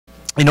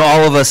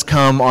All of us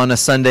come on a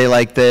Sunday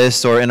like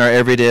this or in our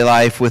everyday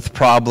life with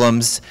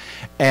problems.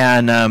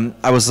 And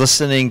I was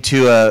listening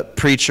to a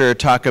preacher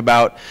talk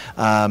about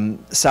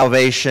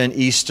salvation,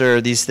 Easter,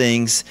 these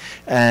things.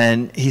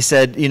 And he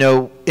said,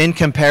 in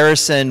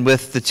comparison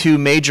with the two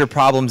major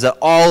problems that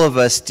all of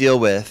us deal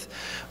with,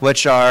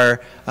 which are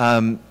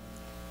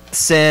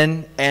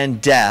sin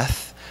and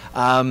death,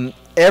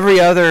 every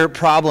other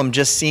problem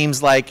just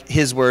seems like,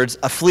 his words,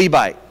 a flea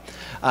bite.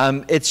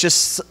 It's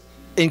just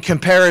in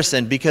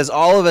comparison, because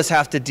all of us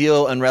have to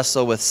deal and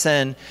wrestle with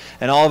sin,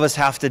 and all of us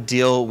have to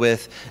deal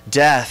with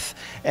death.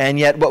 And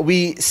yet what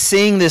we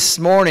sing this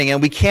morning,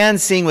 and we can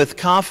sing with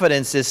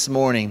confidence this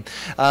morning,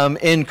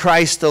 in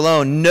Christ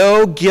alone,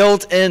 no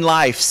guilt in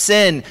life,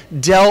 sin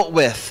dealt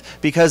with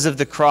because of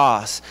the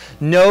cross.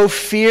 No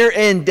fear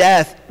in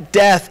death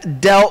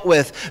dealt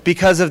with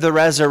because of the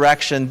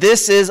resurrection.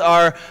 This is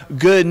our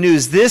good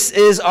news. This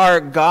is our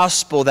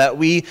gospel that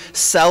we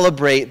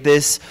celebrate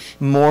this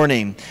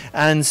morning.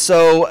 And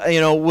so,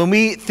 when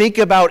we think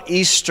about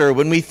Easter,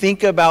 when we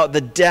think about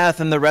the death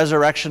and the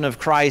resurrection of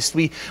Christ,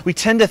 we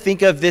tend to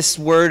think of this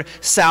word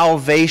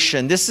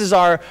salvation. This is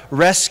our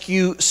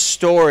rescue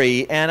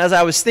story. And as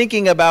I was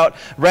thinking about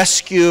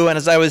rescue and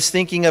as I was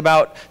thinking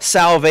about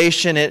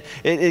salvation,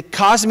 it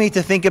caused me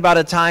to think about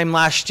a time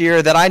last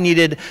year that I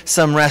needed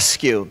some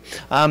rescue.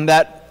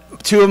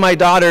 That two of my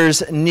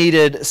daughters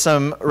needed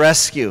some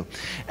rescue.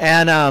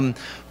 And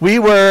we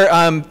were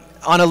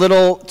on a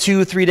little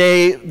 2-3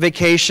 day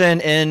vacation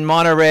in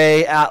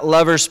Monterey at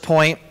Lovers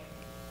Point.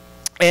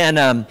 And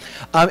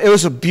it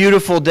was a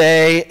beautiful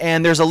day,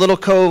 and there's a little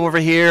cove over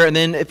here, and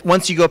then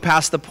once you go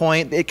past the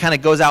point, it kind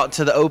of goes out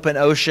to the open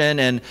ocean,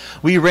 and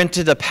we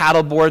rented a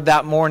paddleboard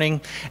that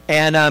morning.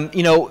 And,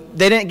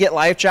 they didn't get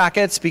life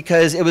jackets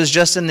because it was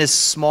just in this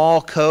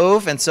small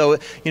cove, and so,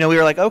 we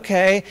were like,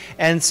 okay.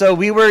 And so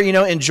we were,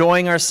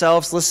 enjoying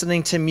ourselves,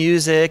 listening to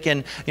music,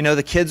 and,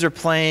 the kids were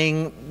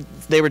playing.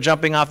 They were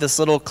jumping off this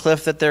little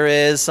cliff that there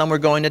is. Some were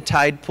going to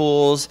tide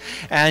pools.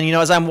 And,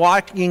 as I'm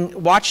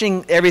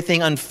watching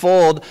everything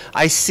unfold,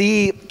 I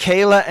see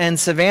Kayla and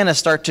Savannah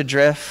start to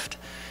drift.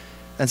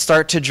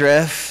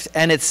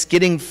 And it's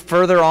getting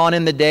further on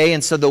in the day,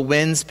 and so the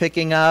wind's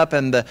picking up,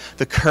 and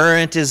the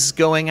current is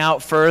going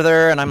out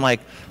further. And I'm like,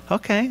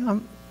 okay.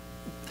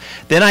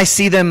 Then I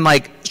see them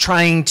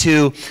trying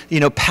to,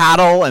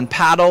 paddle,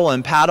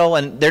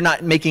 and they're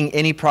not making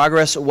any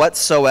progress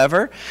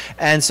whatsoever.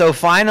 And so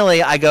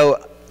finally I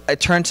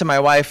turn to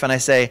my wife and I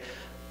say,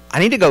 I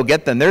need to go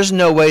get them. There's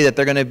no way that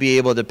they're going to be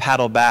able to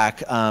paddle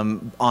back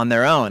on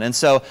their own. And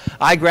so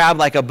I grab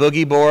a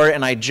boogie board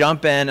and I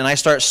jump in and I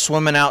start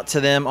swimming out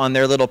to them on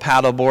their little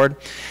paddle board.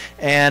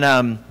 And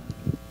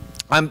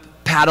I'm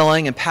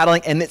paddling,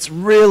 and it's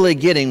really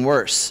getting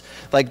worse.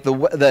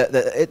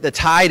 The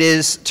tide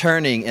is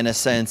turning in a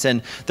sense,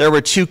 and there were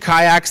two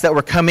kayaks that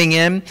were coming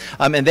in,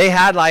 and they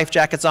had life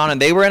jackets on,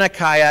 and they were in a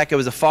kayak. It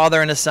was a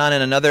father and a son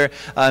and another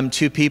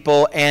two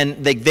people,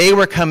 and they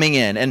were coming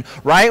in. And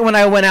right when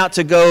I went out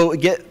to go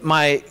get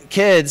my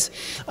kids,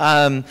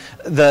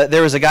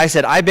 there was a guy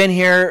said, I've been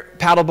here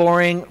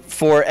paddleboarding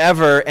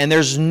forever, and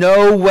there's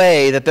no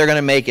way that they're going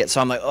to make it.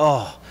 So I'm like,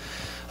 oh.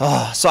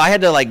 So I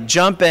had to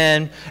jump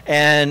in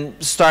and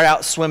start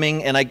out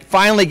swimming, and I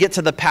finally get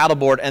to the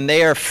paddleboard, and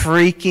they are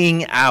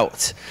freaking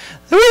out.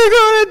 We're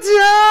going to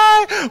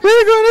die!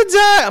 We're going to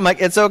die! I'm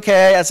like, it's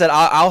okay. I said,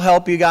 I'll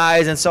help you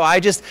guys. And so I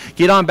just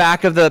get on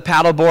back of the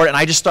paddleboard, and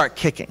I just start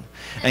kicking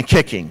and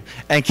kicking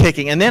and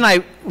kicking. And then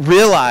I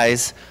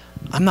realize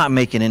I'm not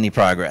making any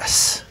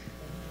progress.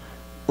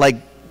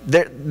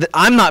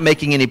 I'm not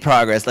making any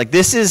progress.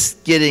 This is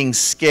getting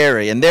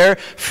scary, and they're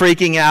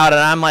freaking out, and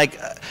I'm like,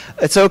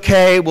 it's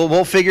okay,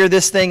 we'll figure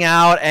this thing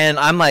out. And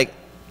I'm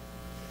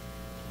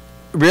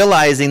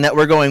realizing that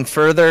we're going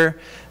further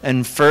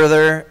and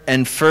further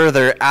and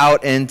further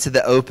out into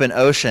the open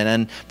ocean,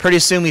 and pretty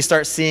soon we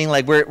start seeing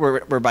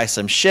we're by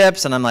some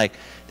ships, and I'm like,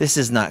 this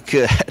is not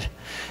good.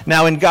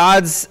 Now, in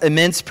God's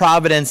immense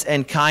providence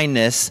and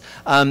kindness,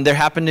 there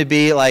happened to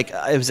be it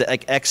was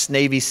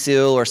ex-Navy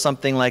SEAL or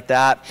something like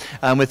that,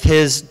 with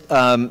his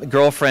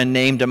girlfriend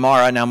named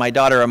Amara. Now, my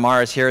daughter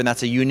Amara is here, and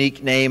that's a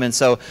unique name. And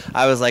so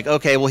I was like,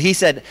 okay, well, he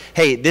said,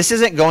 hey, this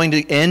isn't going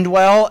to end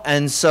well,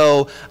 and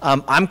so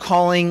I'm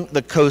calling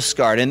the Coast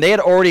Guard. And they had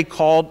already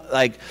called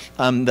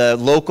the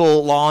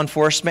local law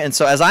enforcement. And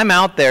so as I'm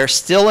out there,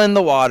 still in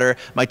the water,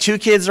 my two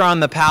kids are on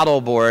the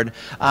paddleboard,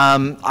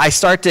 I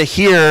start to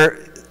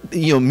hear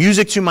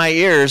music to my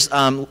ears,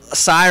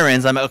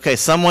 sirens. I'm like, okay,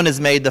 someone has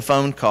made the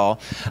phone call.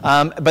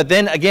 But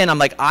then again, I'm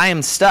like, I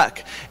am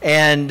stuck,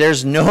 and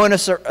there's no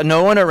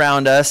one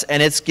around us,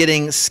 and it's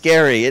getting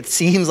scary. It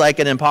seems like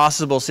an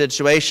impossible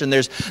situation.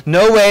 There's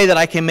no way that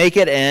I can make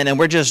it in, and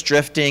we're just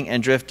drifting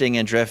and drifting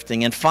and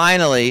drifting. And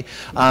finally,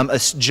 a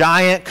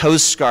giant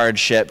Coast Guard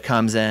ship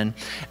comes in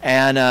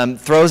and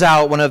throws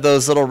out one of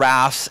those little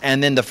rafts,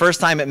 and then the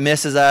first time it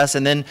misses us,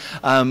 and then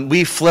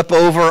we flip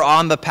over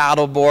on the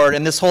paddleboard,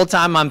 and this whole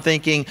time I'm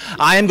thinking,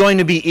 I am going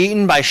to be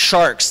eaten by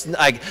sharks.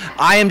 Like,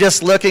 I am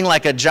just looking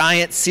like a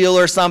giant seal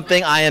or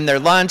something. I am their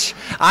lunch.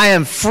 I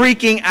am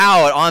freaking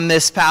out on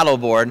this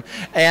paddleboard.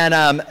 And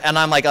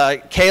I'm like,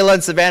 Kayla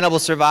and Savannah will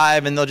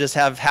survive, and they'll just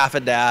have half a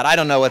dad. I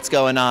don't know what's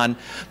going on.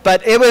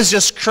 But it was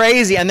just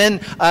crazy. And then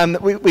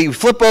we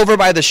flip over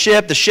by the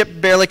ship. The ship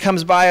barely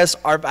comes by us,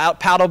 our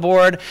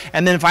paddleboard.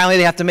 And then finally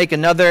they have to make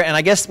another. And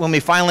I guess when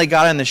we finally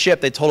got on the ship,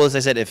 they told us,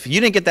 they said, if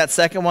you didn't get that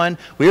second one,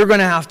 we were going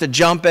to have to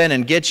jump in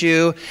and get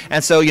you.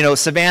 And so,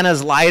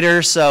 Savannah's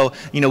lighter, so,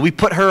 we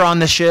put her on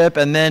the ship.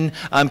 And then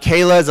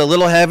Kayla is a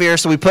little heavier,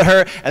 so we put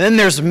her. And then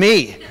there's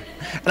me.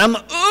 And I'm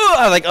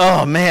like,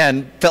 oh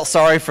man, felt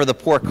sorry for the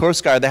poor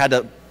Coast Guard. They had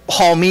to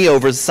haul me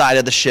over the side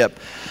of the ship.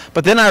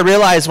 But then I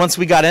realized once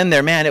we got in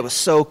there, man, it was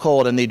so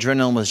cold and the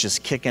adrenaline was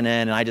just kicking in.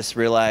 And I just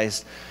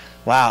realized,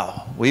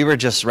 wow, we were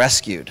just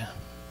rescued.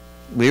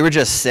 We were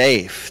just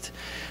saved.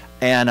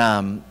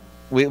 And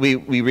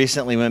we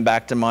recently went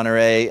back to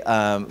Monterey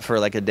for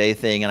like a day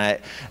thing,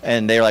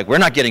 and they were like, we're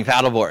not getting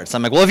paddleboards.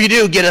 I'm like, well, if you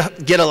do,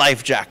 get a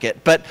life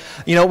jacket. But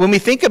when we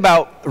think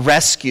about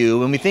rescue,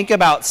 when we think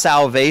about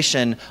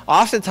salvation,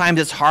 oftentimes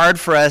it's hard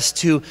for us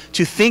to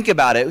think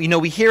about it.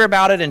 We hear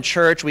about it in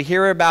church, we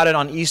hear about it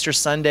on Easter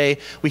Sunday,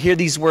 we hear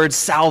these words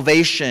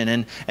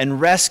salvation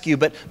and rescue.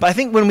 But I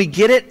think when we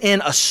get it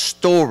in a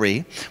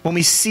story, when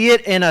we see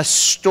it in a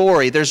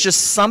story, there's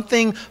just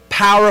something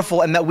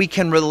powerful and that we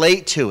can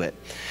relate to it.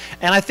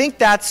 And I think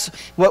that's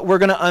what we're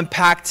going to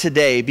unpack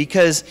today,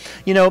 because,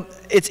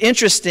 it's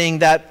interesting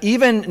that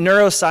even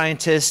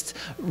neuroscientists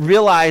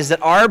realize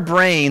that our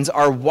brains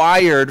are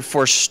wired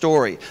for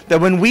story. That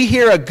when we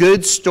hear a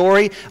good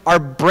story, our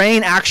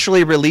brain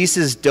actually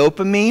releases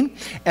dopamine,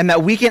 and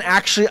that we can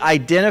actually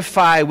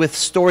identify with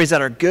stories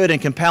that are good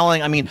and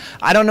compelling. I mean,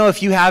 I don't know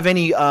if you have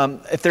any,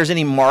 if there's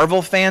any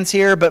Marvel fans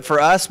here, but for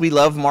us, we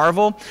love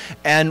Marvel.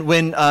 And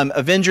when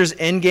Avengers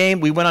Endgame,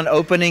 we went on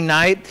opening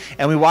night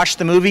and we watched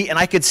the movie, and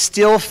I could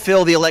still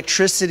feel the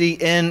electricity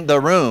in the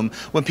room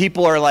when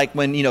people are like,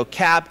 when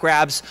Cap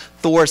grabs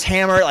Thor's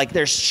hammer, like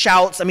there's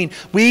shouts. I mean,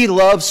 we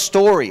love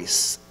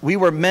stories. We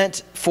were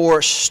meant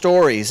for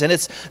stories, and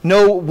it's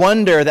no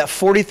wonder that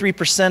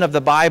 43% of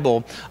the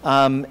Bible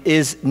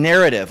is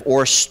narrative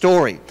or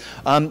story.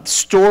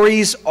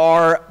 Stories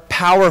are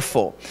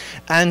powerful,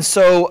 and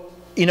so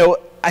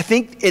I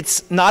think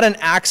it's not an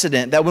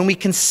accident that when we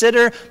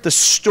consider the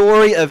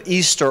story of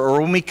Easter,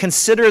 or when we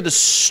consider the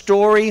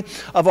story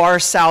of our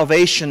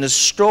salvation, the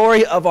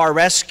story of our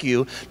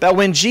rescue, that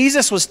when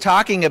Jesus was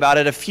talking about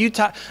it a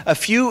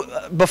few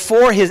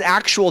before his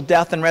actual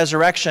death and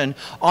resurrection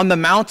on the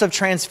Mount of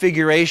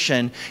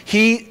Transfiguration,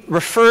 he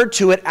referred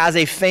to it as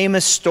a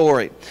famous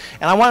story.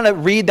 And I want to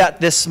read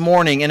that this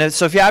morning. And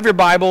so if you have your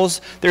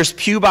Bibles, there's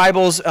pew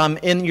Bibles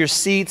in your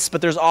seats,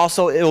 but there's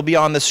also, it will be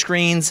on the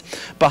screens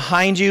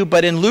behind you.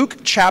 But in Luke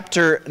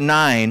chapter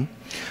 9,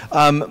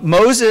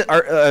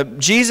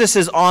 Jesus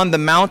is on the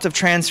Mount of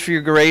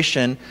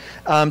Transfiguration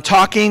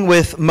talking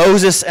with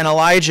Moses and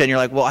Elijah. And you're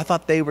like, well, I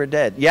thought they were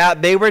dead. Yeah,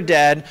 they were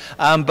dead,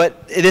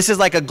 but this is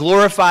like a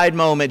glorified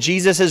moment.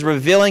 Jesus is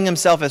revealing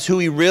himself as who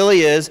he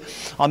really is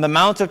on the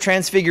Mount of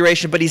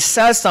Transfiguration. But he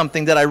says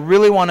something that I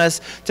really want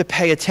us to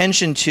pay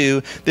attention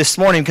to this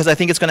morning, because I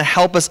think it's going to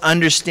help us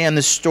understand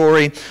the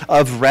story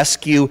of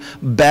rescue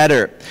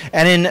better.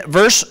 And in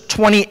verse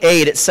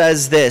 28, it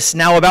says this: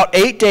 Now about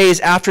 8 days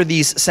after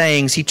these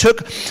sayings, he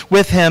took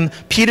with him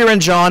Peter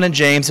and John and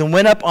James and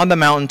went up on the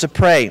mountain to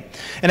pray.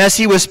 And as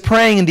he was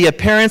praying, the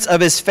appearance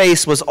of his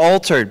face was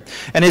altered,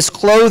 and his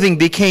clothing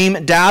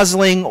became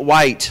dazzling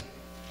white.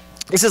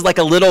 This is like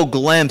a little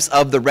glimpse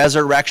of the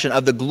resurrection,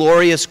 of the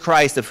glorious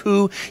Christ, of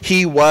who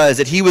he was,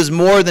 that he was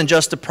more than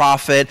just a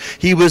prophet,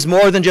 he was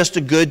more than just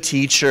a good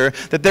teacher,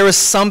 that there was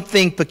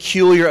something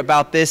peculiar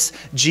about this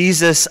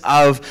Jesus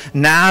of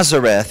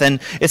Nazareth.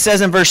 And it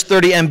says in verse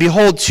 30, and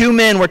behold, 2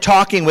 men were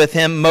talking with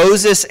him,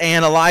 Moses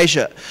and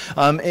Elijah.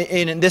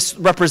 And this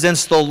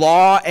represents the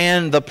law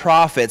and the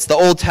prophets, the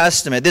Old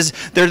Testament.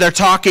 They're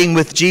talking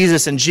with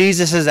Jesus, and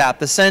Jesus is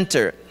at the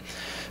center.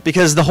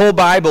 Because the whole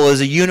Bible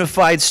is a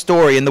unified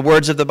story, in the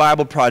words of the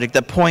Bible Project,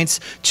 that points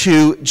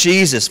to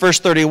Jesus. Verse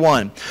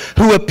 31,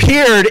 who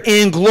appeared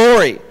in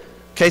glory.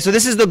 Okay, so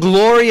this is the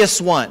glorious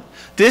one.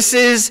 This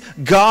is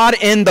God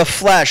in the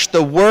flesh,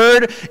 the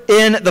Word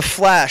in the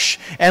flesh.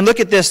 And look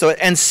at this, though,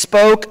 and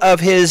spoke of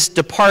his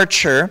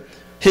departure.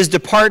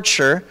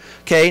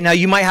 Okay, now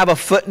you might have a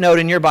footnote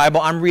in your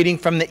Bible. I'm reading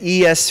from the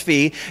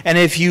ESV. And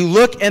if you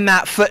look in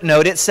that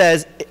footnote, it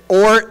says,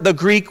 or the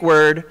Greek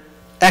word,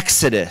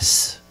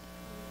 Exodus.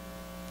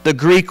 The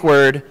Greek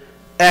word,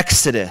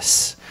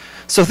 Exodus.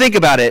 So think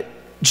about it.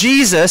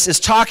 Jesus is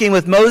talking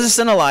with Moses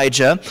and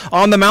Elijah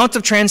on the Mount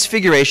of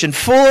Transfiguration,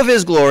 full of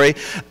his glory,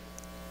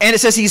 and it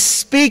says he's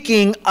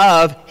speaking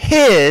of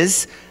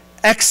his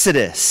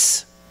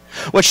Exodus,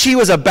 which he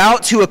was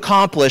about to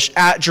accomplish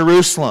at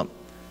Jerusalem.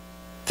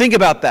 Think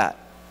about that.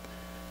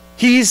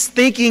 He's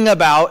thinking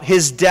about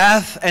his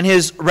death and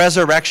his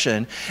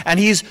resurrection, and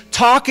he's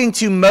talking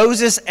to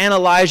Moses and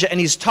Elijah, and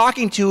he's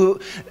talking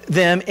to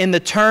them in the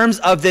terms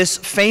of this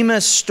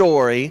famous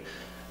story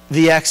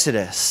the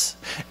Exodus.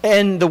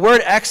 And the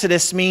word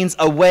Exodus means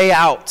a way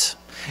out.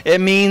 It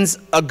means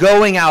a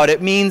going out.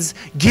 It means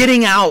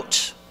getting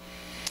out.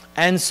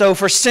 And so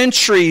for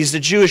centuries, the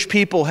Jewish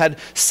people had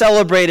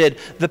celebrated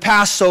the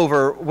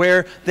Passover,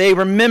 where they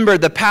remembered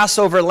the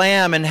Passover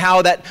lamb and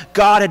how that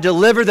God had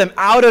delivered them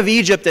out of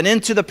Egypt and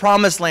into the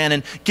promised land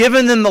and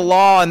given them the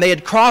law, and they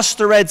had crossed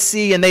the Red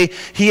Sea, and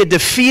he had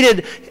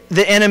defeated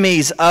the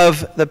enemies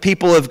of the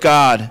people of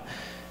God.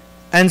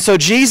 And so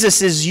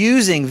Jesus is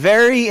using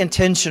very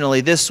intentionally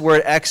this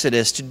word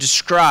Exodus to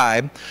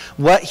describe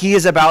what he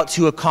is about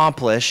to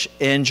accomplish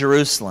in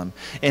Jerusalem,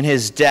 in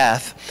his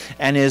death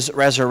and his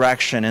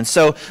resurrection. And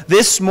so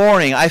this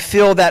morning, I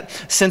feel that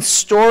since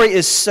story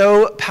is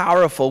so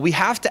powerful, we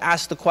have to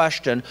ask the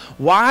question,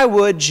 why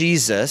would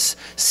Jesus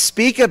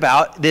speak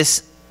about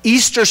this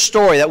Easter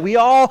story that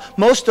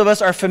most of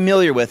us are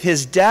familiar with,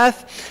 his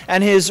death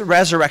and his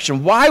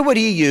resurrection? Why would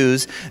he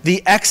use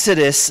the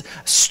Exodus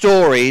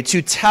story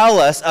to tell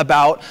us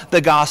about the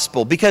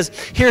gospel? Because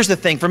here's the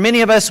thing, for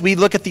many of us, we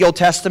look at the Old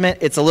Testament,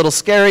 it's a little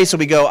scary, so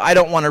we go, I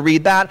don't want to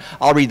read that.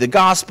 I'll read the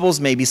Gospels,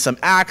 maybe some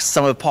Acts,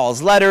 some of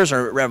Paul's letters,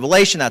 or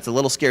Revelation. That's a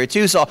little scary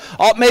too. So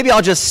maybe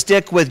I'll just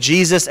stick with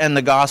Jesus and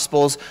the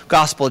Gospels.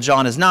 Gospel of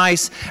John is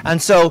nice.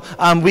 And so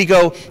we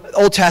go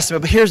Old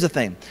Testament. But here's the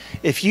thing,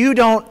 if you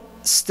don't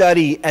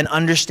study and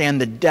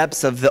understand the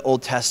depths of the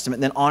Old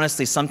Testament, then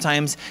honestly,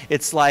 sometimes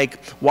it's like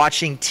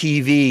watching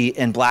TV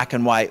in black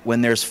and white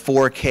when there's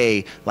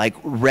 4K, like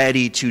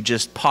ready to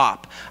just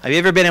pop. Have you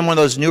ever been in one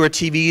of those newer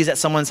TVs at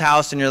someone's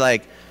house and you're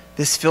like,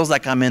 this feels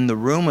like I'm in the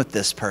room with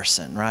this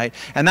person, right?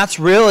 And that's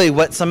really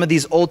what some of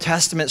these Old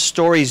Testament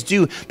stories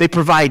do. They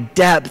provide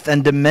depth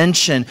and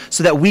dimension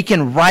so that we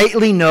can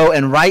rightly know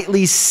and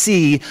rightly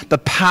see the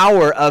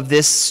power of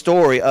this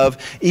story of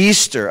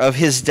Easter, of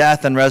his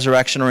death and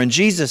resurrection, or in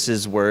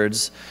Jesus'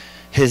 words,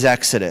 his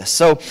Exodus.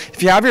 So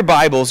if you have your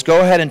Bibles,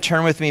 go ahead and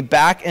turn with me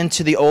back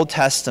into the Old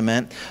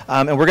Testament,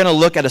 and we're going to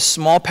look at a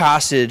small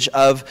passage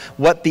of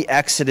what the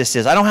Exodus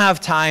is. I don't have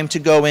time to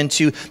go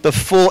into the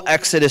full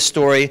Exodus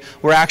story.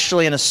 We're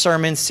actually in a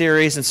sermon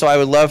series, and so I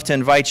would love to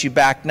invite you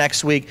back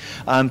next week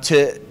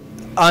to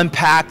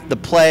unpack the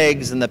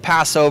plagues and the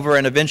Passover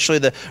and eventually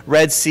the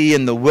Red Sea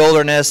and the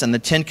wilderness and the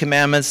Ten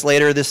Commandments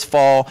later this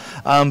fall.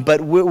 But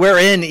we're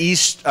in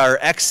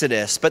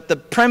Exodus. But the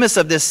premise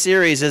of this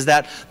series is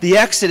that the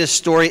Exodus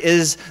story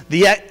is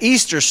the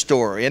Easter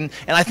story. And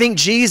I think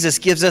Jesus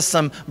gives us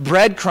some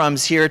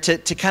breadcrumbs here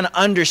to kind of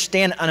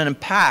understand and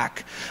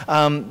unpack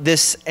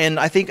this. And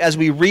I think as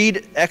we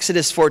read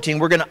Exodus 14,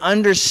 we're going to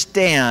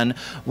understand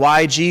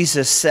why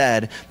Jesus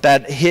said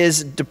that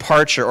his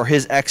departure or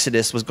his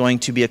Exodus was going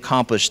to be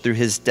accomplished through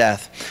his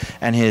death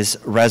and his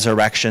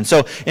resurrection.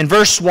 So in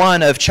verse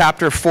 1 of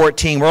chapter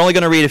 14, we're only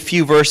going to read a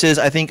few verses,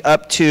 I think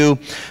up to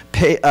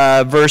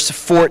verse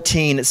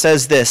 14. It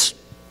says this,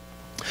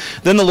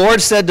 "Then the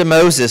Lord said to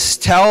Moses,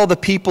 tell the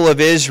people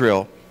of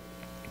Israel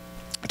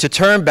to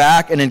turn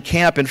back and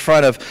encamp in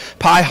front of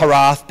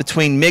Pi-haroth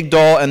between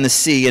Migdol and the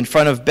sea. In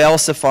front of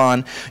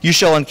Baal-zephon you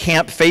shall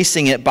encamp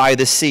facing it by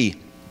the sea."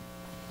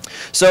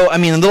 So, a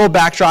little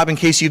backdrop in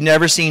case you've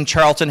never seen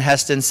Charlton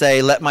Heston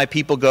say, "Let my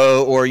people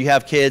go," or you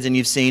have kids and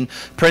you've seen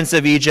Prince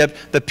of Egypt.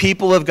 The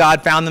people of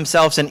God found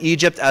themselves in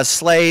Egypt as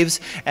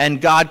slaves,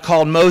 and God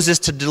called Moses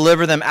to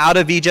deliver them out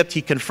of Egypt.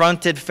 He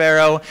confronted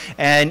Pharaoh,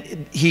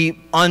 and he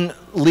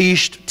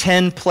unleashed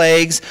 10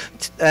 plagues,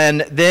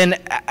 and then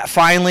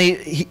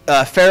finally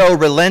Pharaoh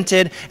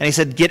relented, and he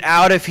said, "Get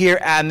out of here."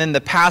 And then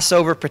the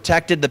Passover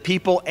protected the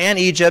people and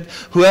Egypt.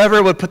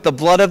 Whoever would put the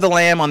blood of the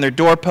lamb on their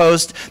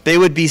doorpost, they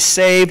would be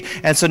saved.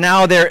 And so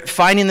now they're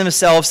finding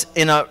themselves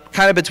in a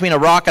kind of between a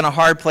rock and a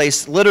hard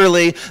place.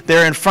 Literally,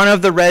 they're in front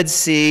of the Red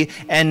Sea,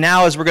 and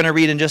now, as we're going to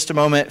read in just a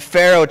moment,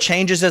 Pharaoh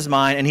changes his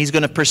mind, and he's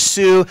going to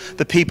pursue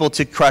the people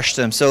to crush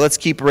them. So let's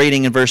keep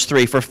reading in verse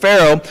 3. "For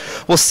Pharaoh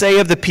will say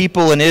of the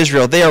people in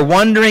Israel, they are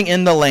wandering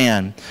in the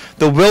land.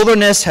 The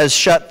wilderness has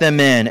shut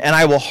them in, and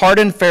I will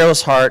harden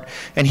Pharaoh's heart,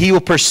 and he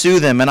will pursue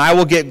them, and I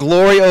will get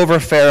glory over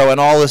Pharaoh and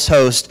all his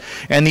host,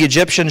 and the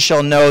Egyptians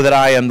shall know that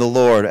I am the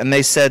Lord." And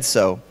they said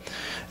so.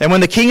 And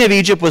when the king of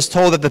Egypt was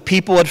told that the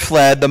people had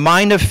fled, the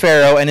mind of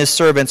Pharaoh and his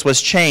servants was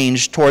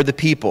changed toward the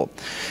people.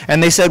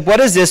 And they said,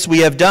 "What is this we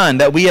have done,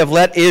 that we have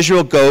let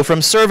Israel go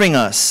from serving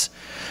us?"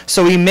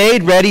 So he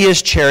made ready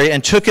his chariot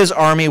and took his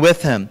army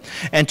with him,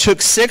 and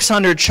took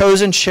 600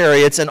 chosen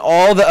chariots and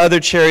all the other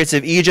chariots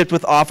of Egypt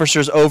with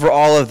officers over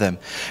all of them.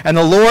 And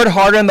the Lord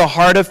hardened the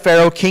heart of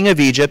Pharaoh, king of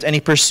Egypt, and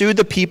he pursued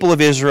the people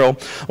of Israel,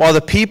 while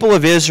the people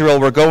of Israel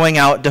were going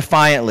out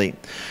defiantly.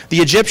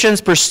 The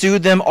Egyptians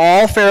pursued them,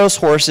 all Pharaoh's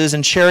horses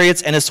and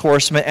chariots and his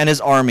horsemen and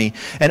his army,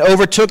 and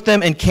overtook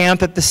them and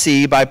camped at the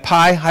sea by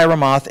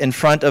Pi-hahiroth in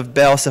front of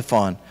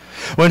Baal-zephon.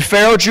 When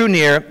Pharaoh drew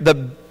near,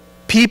 the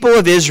people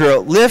of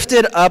Israel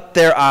lifted up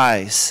their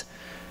eyes.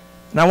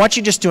 And I want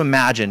you just to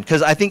imagine,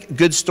 because I think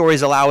good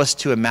stories allow us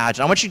to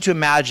imagine. I want you to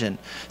imagine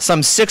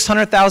some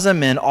 600,000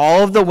 men,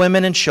 all of the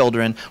women and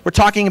children. We're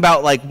talking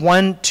about like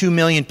 1-2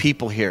 million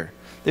people here.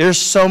 There's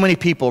so many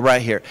people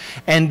right here.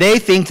 And they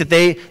think that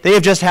they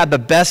have just had the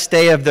best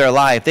day of their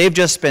life. They've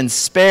just been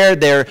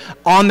spared. They're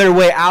on their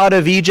way out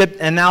of Egypt,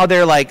 and now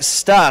they're like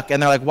stuck. And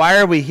they're like, why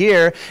are we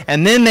here?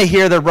 And then they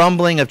hear the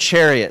rumbling of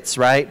chariots,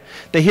 right?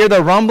 They hear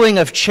the rumbling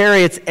of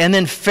chariots, and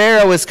then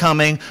Pharaoh is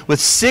coming with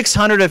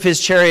 600 of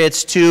his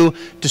chariots to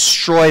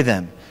destroy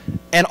them.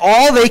 And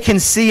all they can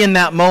see in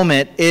that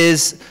moment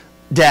is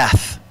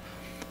death.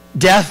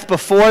 Death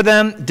before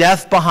them,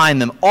 death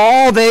behind them.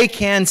 All they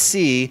can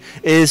see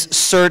is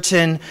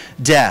certain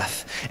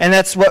death. And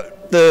that's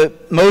what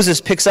Moses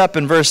picks up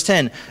in verse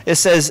 10. It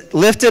says,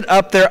 lifted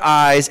up their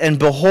eyes, and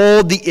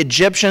behold, the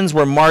Egyptians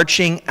were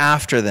marching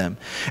after them.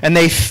 And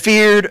they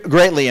feared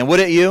greatly. And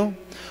wouldn't you?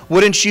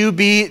 Wouldn't you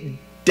be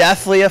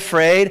deathly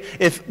afraid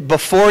if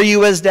before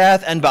you was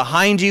death and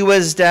behind you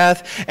was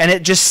death, and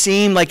it just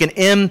seemed like an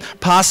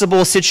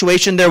impossible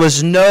situation? There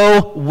was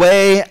no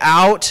way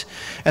out.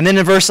 And then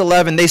in verse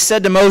 11, they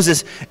said to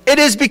Moses, it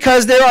is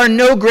because there are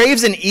no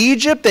graves in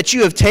Egypt that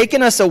you have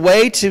taken us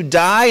away to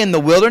die in the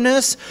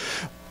wilderness?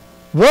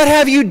 What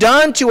have you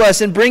done to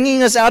us in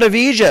bringing us out of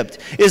Egypt?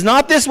 Is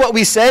not this what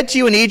we said to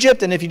you in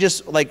Egypt? And if you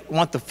just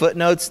want the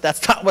footnotes,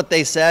 that's not what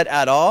they said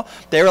at all.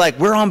 They were like,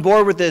 we're on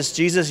board with this.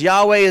 Jesus,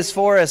 Yahweh is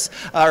for us.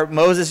 Or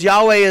Moses,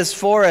 Yahweh is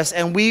for us.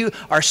 And we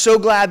are so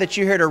glad that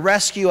you're here to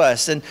rescue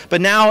us.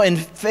 But now in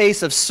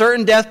face of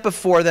certain death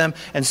before them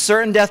and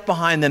certain death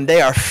behind them,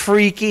 they are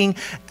freaking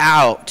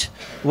out.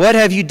 What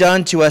have you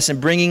done to us in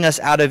bringing us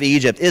out of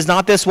Egypt? Is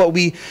not this what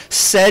we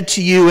said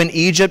to you in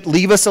Egypt?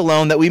 Leave us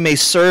alone that we may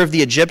serve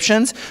the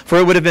Egyptians. For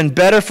it would have been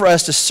better for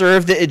us to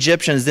serve the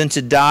Egyptians than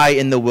to die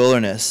in the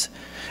wilderness.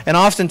 And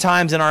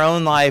oftentimes in our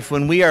own life,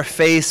 when we are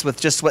faced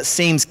with just what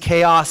seems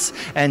chaos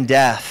and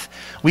death,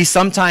 we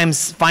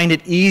sometimes find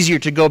it easier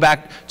to go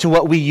back to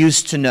what we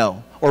used to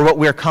know or what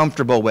we're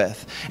comfortable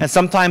with. And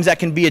sometimes that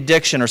can be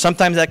addiction, or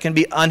sometimes that can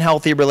be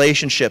unhealthy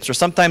relationships, or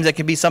sometimes that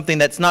can be something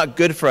that's not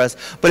good for us,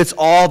 but it's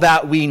all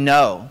that we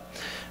know.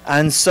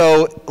 And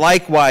so,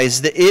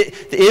 likewise, the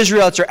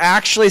Israelites are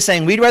actually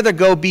saying, we'd rather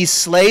go be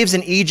slaves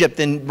in Egypt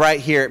than right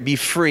here be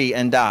free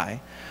and die.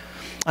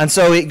 And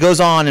so it goes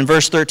on in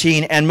verse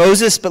 13. And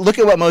Moses, but look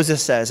at what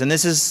Moses says. And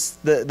this is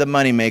the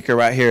moneymaker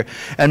right here.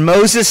 And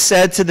Moses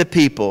said to the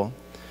people,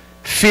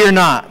 fear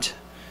not,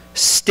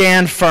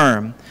 stand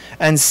firm,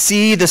 and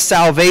see the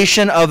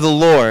salvation of the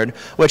Lord,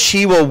 which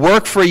he will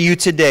work for you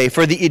today.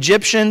 For the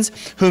Egyptians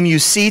whom you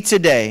see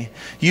today,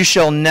 you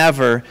shall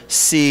never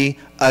see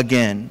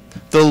again.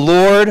 The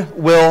Lord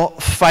will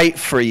fight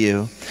for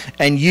you,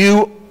 and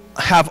you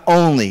have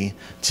only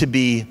to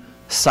be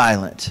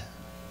silent.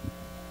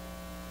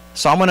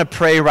 So I'm going to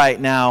pray right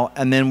now,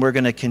 and then we're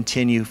going to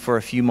continue for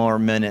a few more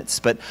minutes.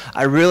 But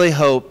I really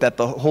hope that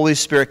the Holy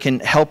Spirit can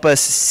help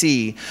us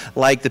see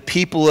like the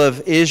people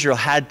of Israel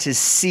had to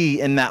see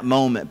in that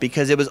moment,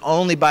 because it was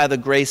only by the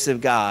grace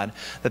of God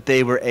that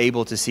they were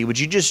able to see. Would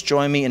you just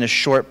join me in a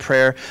short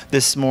prayer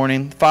this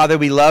morning? Father,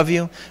 we love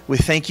you. We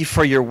thank you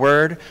for your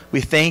word.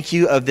 We thank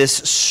you of this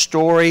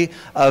story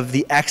of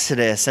the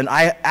Exodus. And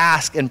I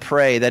ask and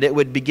pray that it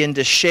would begin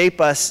to shape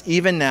us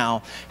even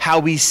now how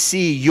we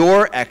see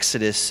your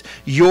Exodus,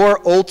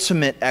 your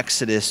ultimate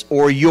exodus,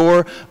 or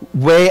your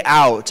way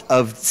out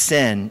of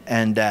sin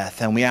and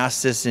death. And we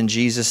ask this in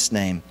Jesus'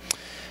 name.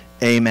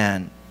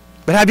 Amen.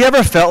 But have you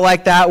ever felt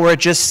like that, where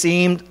it just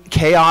seemed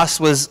chaos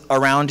was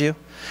around you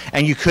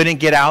and you couldn't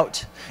get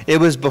out? It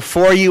was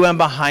before you and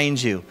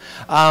behind you.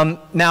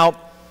 Now,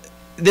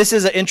 this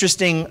is an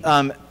interesting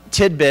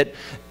tidbit.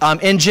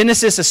 In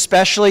Genesis,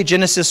 especially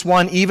Genesis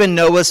 1, even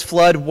Noah's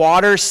flood,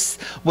 water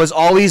was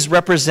always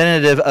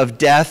representative of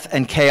death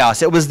and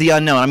chaos. It was the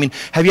unknown. I mean,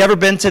 have you ever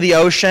been to the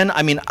ocean?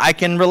 I mean, I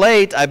can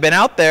relate. I've been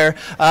out there.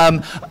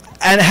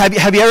 And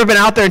have you ever been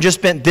out there and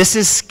just been, this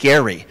is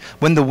scary,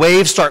 when the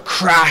waves start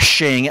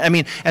crashing? I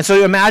mean, and so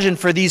you imagine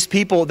for these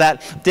people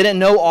that didn't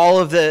know all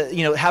of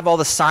the, have all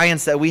the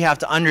science that we have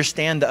to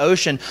understand the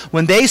ocean,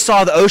 when they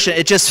saw the ocean,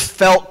 it just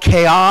felt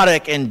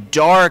chaotic and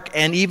dark,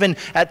 and even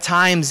at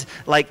times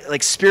like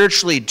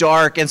spiritually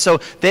dark. And so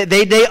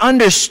they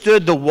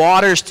understood the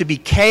waters to be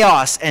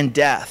chaos and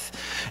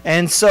death.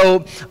 And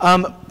so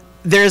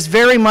there's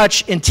very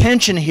much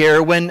intention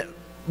here when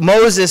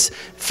Moses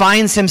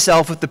finds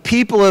himself with the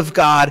people of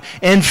God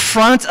in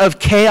front of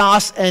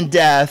chaos and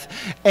death,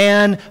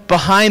 and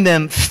behind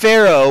them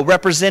Pharaoh,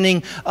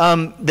 representing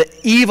the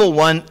evil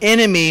one,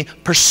 enemy,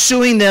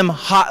 pursuing them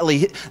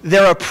hotly.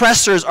 Their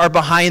oppressors are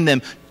behind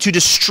them to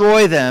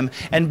destroy them,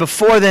 and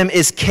before them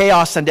is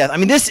chaos and death. I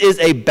mean, this is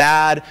a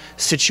bad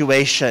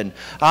situation.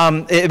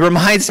 It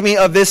reminds me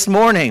of this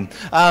morning.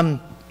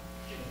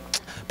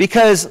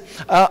 Because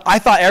I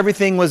thought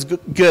everything was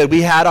good.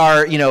 We had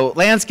our,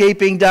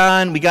 landscaping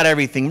done. We got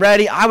everything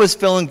ready. I was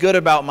feeling good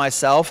about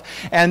myself.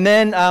 And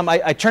then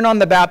I turned on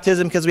the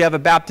baptism, because we have a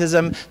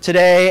baptism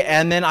today.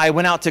 And then I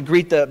went out to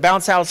greet the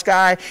bounce house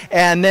guy.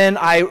 And then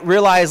I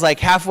realized, like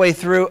halfway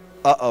through,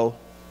 I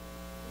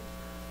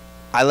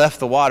left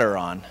the water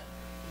on.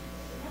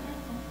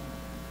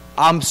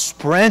 I'm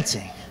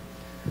sprinting.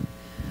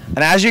 And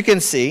as you can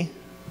see,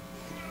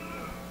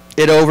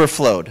 it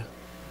overflowed.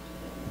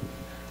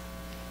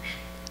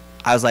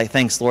 I was like,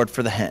 thanks, Lord,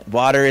 for the hint.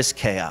 Water is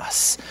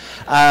chaos.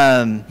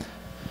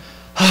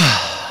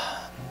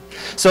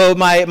 So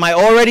my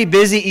already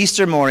busy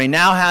Easter morning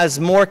now has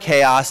more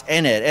chaos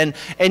in it.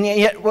 And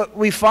yet what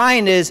we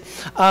find is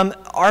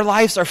our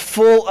lives are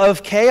full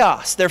of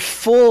chaos. They're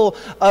full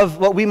of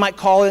what we might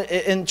call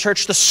in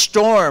church the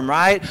storm,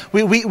 right?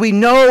 We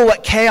know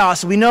what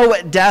chaos, we know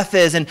what death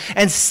is,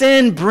 and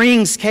sin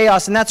brings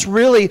chaos. And that's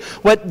really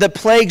what the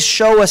plagues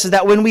show us, is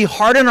that when we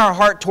harden our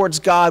heart towards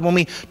God, when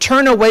we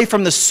turn away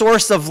from the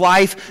source of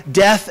life,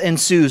 death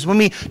ensues. When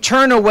we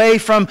turn away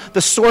from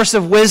the source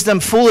of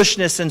wisdom,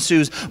 foolishness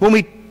ensues. When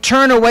we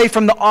turn away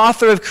from the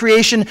author of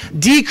creation,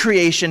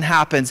 decreation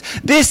happens.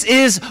 This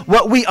is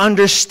what we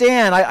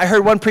understand. I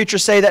heard one preacher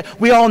say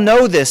that we all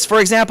know this. For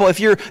example, if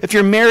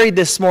you're married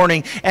this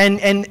morning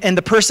and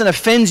the person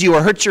offends you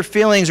or hurts your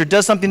feelings or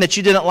does something that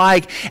you didn't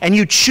like, and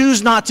you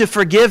choose not to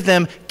forgive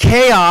them,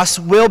 chaos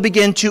will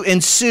begin to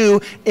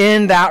ensue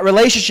in that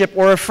relationship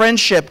or a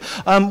friendship.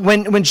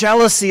 When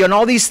jealousy and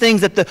all these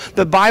things that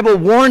the Bible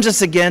warns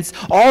us against,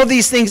 all of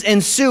these things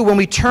ensue when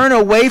we turn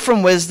away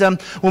from wisdom,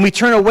 when we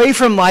turn away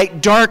from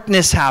light.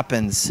 Darkness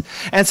happens.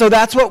 And so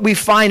that's what we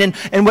find.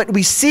 And what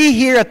we see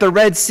here at the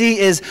Red Sea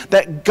is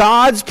that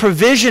God's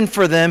provision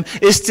for them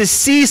is to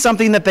see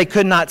something that they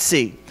could not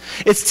see.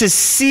 It's to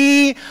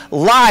see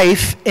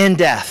life in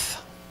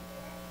death.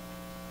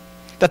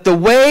 That the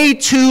way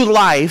to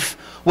life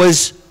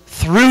was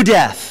through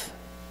death.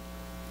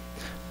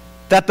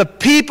 That the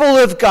people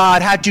of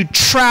God had to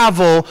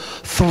travel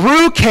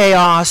through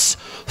chaos,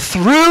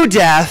 through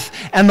death,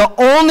 and the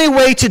only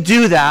way to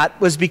do that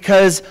was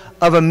because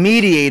of a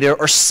mediator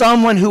or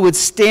someone who would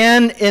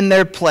stand in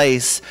their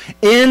place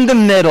in the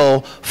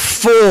middle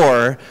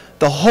for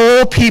the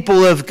whole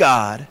people of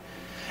God.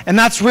 And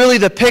that's really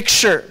the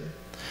picture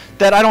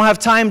that I don't have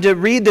time to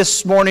read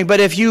this morning, but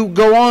if you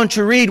go on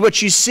to read,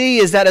 what you see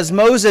is that as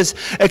Moses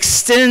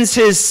extends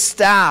his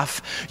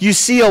staff, you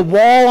see a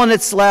wall on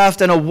its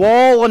left and a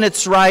wall on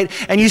its right,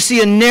 and you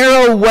see a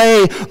narrow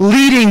way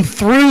leading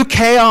through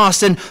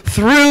chaos and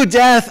through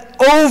death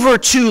over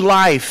to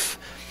life.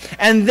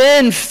 And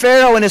then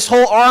Pharaoh and his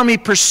whole army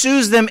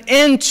pursues them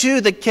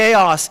into the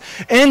chaos,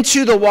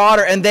 into the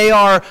water, and they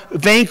are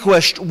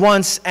vanquished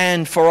once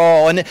and for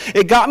all. And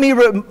it got me,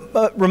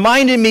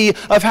 reminded me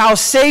of how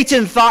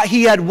Satan thought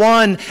he had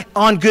won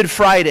on Good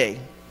Friday.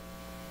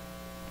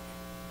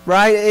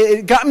 Right?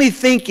 It got me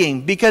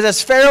thinking, because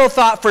as Pharaoh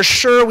thought for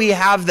sure we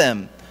have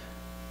them,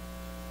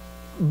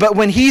 but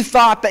when he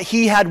thought that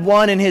he had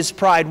won in his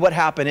pride, what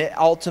happened? It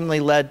ultimately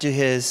led to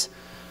his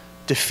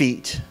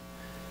defeat.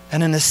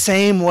 And in the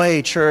same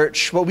way,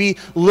 church, what we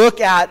look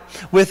at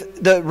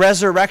with the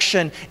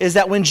resurrection is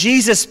that when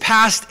Jesus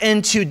passed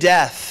into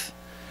death,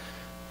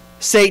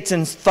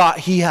 Satan thought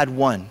he had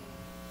won.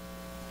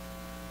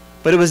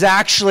 But it was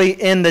actually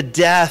in the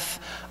death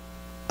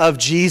of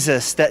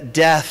Jesus that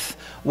death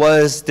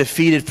was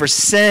defeated. For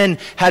sin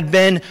had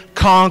been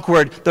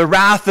conquered. The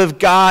wrath of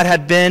God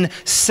had been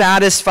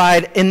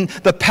satisfied in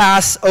the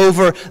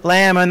Passover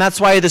lamb. And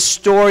that's why the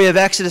story of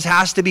Exodus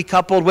has to be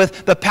coupled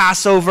with the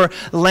Passover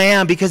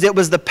lamb, because it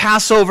was the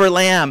Passover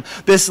lamb,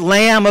 this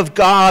lamb of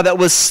God that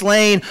was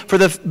slain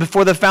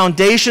before the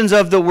foundations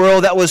of the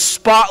world, that was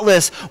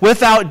spotless,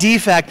 without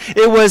defect.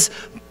 It was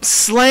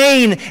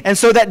slain, and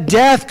so that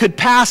death could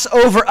pass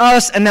over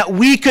us and that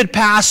we could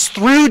pass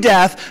through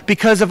death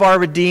because of our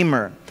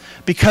Redeemer,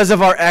 because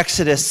of our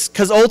Exodus.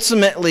 Because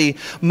ultimately,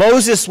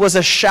 Moses was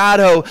a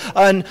shadow,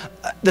 and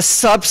the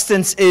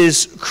substance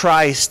is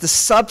Christ. The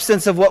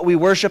substance of what we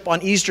worship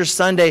on Easter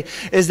Sunday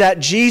is that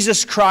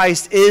Jesus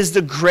Christ is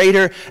the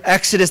greater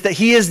Exodus, that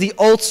He is the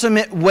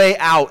ultimate way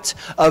out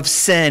of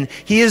sin.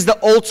 He is the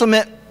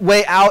ultimate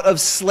way out of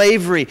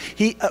slavery,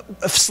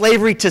 of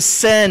slavery to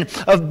sin,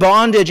 of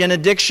bondage and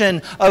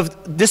addiction,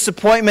 of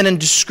disappointment and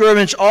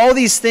discouragement, all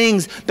these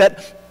things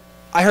that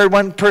I heard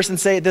one person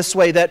say it this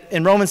way, that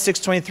in Romans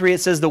 6:23 it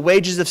says the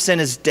wages of sin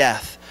is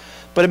death.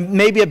 But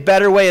maybe a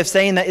better way of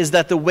saying that is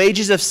that the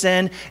wages of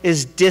sin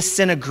is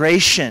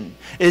disintegration,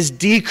 is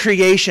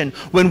decreation.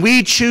 When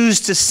we choose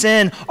to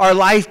sin, our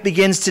life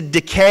begins to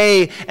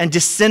decay and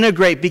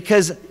disintegrate,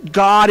 because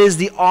God is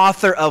the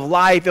author of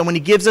life. And when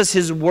He gives us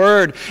His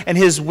word and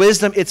His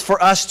wisdom, it's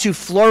for us to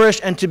flourish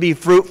and to be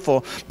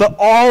fruitful. But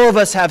all of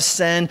us have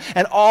sinned,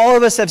 and all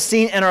of us have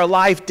seen in our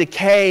life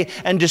decay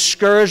and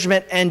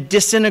discouragement and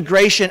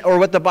disintegration, or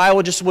what the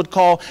Bible just would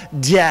call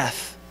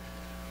death.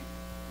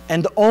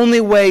 And the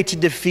only way to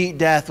defeat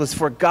death was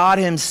for God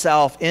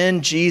Himself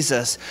in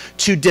Jesus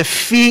to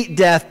defeat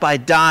death by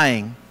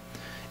dying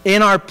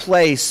in our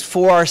place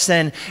for our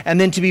sin,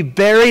 and then to be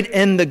buried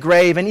in the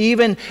grave. And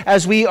even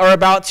as we are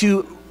about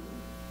to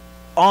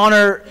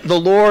honor the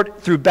Lord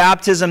through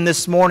baptism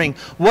this morning,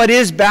 what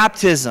is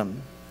baptism?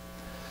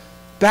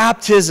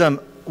 Baptism,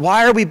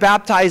 why are we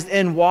baptized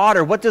in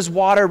water? What does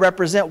water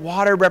represent?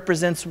 Water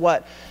represents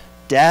what?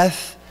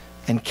 Death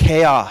and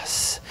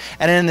chaos.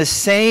 And in the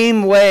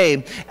same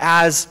way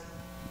as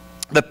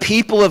the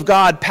people of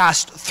God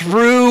passed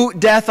through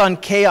death on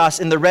chaos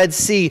in the Red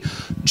Sea,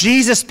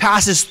 Jesus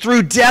passes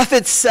through death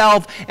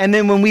itself. And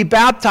then when we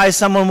baptize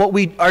someone, what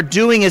we are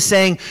doing is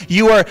saying,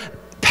 you are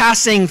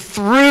passing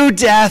through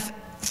death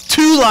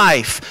to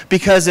life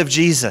because of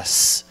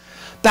Jesus.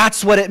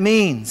 That's what it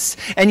means.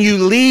 And you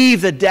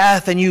leave the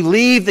death and you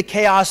leave the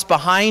chaos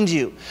behind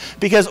you.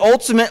 Because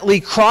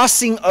ultimately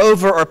crossing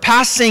over or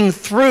passing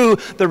through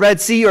the Red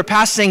Sea or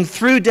passing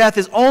through death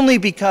is only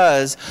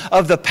because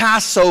of the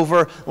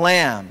Passover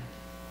lamb.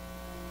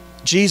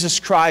 Jesus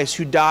Christ,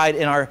 who died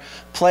in our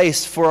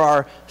place for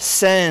our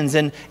sins.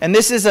 And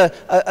this is a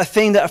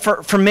thing that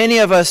for many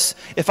of us,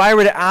 if I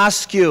were to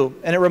ask you,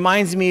 and it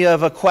reminds me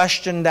of a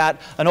question that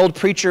an old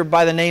preacher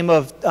by the name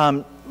of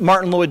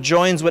Martin Lloyd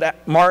Jones would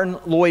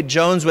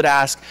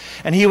ask,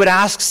 and he would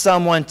ask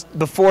someone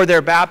before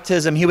their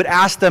baptism, he would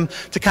ask them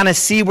to kind of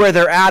see where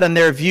they're at in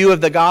their view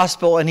of the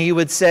gospel, and he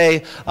would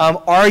say,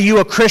 are you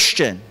a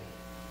Christian?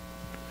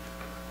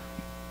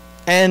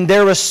 And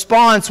their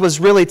response was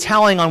really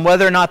telling on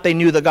whether or not they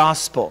knew the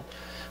gospel.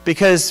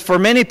 Because for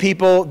many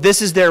people,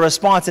 this is their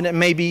response, and it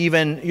may be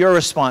even your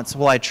response.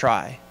 Well, I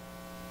try.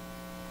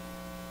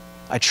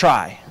 I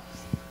try.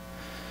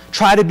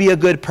 Try to be a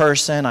good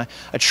person. I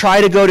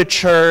try to go to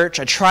church.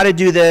 I try to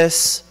do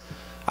this.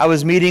 I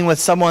was meeting with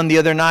someone the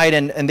other night,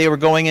 and they were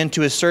going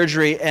into a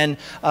surgery, and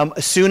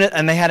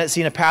and they hadn't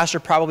seen a pastor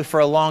probably for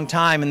a long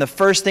time. And the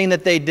first thing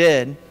that they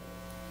did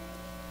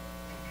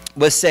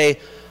was say,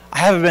 I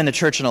haven't been to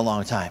church in a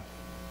long time.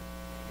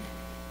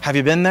 Have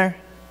you been there?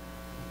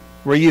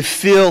 Where you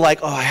feel like,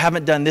 oh, I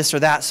haven't done this or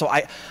that, so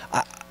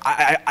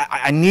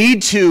I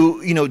need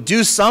to,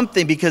 do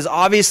something because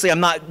obviously I'm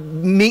not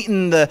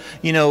meeting the,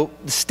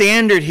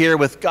 standard here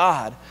with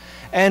God.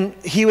 And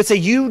he would say,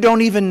 you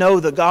don't even know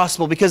the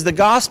gospel, because the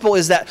gospel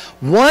is that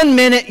 1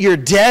 minute you're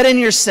dead in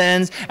your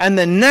sins and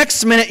the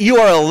next minute you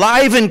are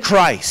alive in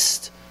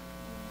Christ.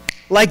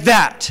 Like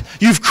that.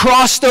 You've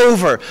crossed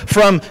over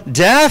from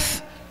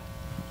death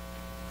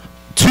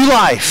to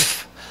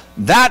life.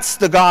 That's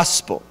the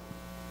gospel.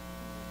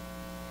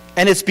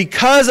 And it's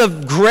because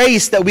of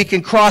grace that we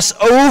can cross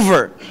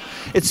over.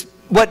 It's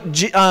what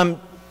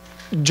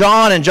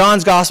John and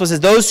John's gospel says,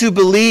 those who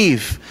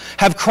believe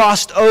have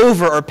crossed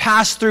over or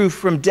passed through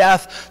from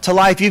death to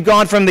life. You've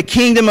gone from the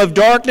kingdom of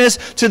darkness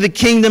to the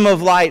kingdom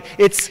of light.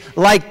 It's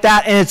like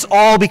that, and it's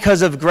all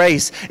because of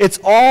grace. It's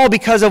all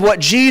because of what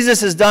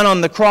Jesus has done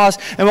on the cross.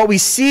 And what we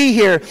see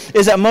here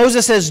is that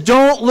Moses says,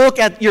 don't look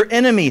at your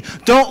enemy.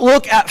 Don't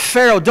look at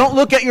Pharaoh. Don't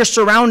look at your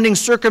surrounding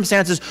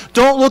circumstances.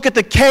 Don't look at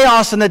the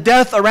chaos and the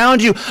death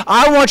around you.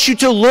 I want you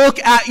to look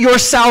at your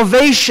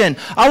salvation.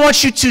 I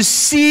want you to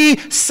see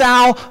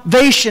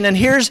salvation. And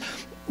here's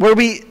where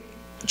we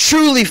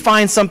truly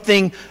find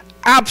something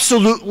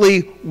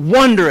absolutely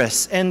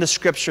wondrous in the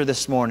scripture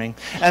this morning.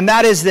 And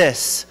that is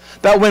this,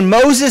 that when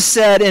Moses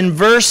said in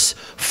verse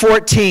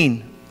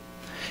 14,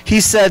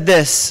 he said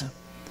this,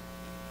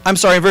 in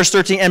verse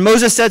 13, and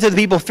Moses said to the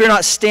people, fear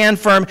not, stand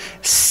firm,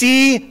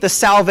 see the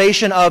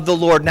salvation of the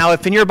Lord. Now,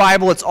 if in your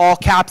Bible it's all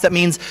caps, that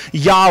means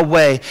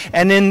Yahweh.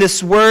 And in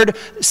this word,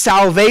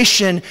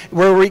 salvation,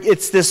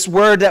 it's this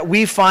word that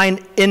we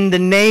find in the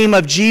name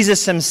of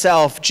Jesus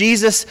himself.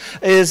 Jesus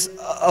is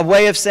a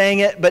way of saying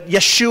it, but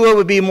Yeshua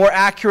would be a more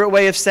accurate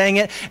way of saying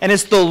it. And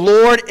it's the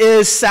Lord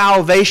is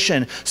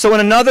salvation. So in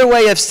another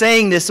way of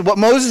saying this, what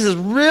Moses is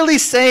really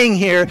saying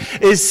here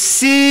is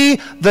see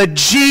the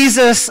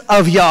Jesus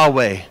of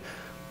Yahweh.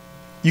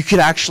 You could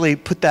actually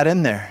put that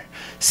in there.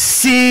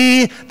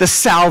 See the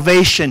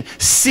salvation.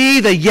 See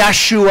the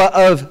Yeshua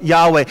of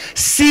Yahweh.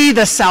 See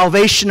the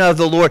salvation of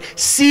the Lord.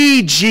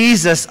 See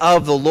Jesus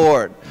of the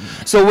Lord.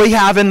 So we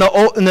have in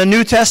the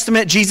New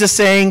Testament, Jesus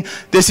saying,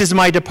 this is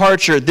my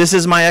departure. This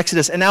is my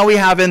exodus. And now we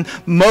have in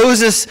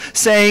Moses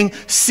saying,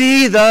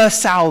 see the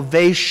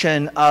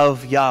salvation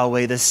of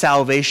Yahweh, the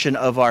salvation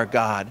of our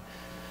God.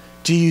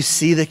 Do you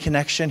see the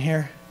connection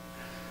here?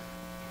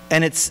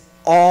 And it's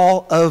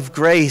all of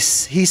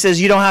grace. He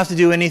says you don't have to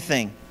do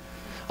anything.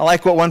 I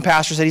like what one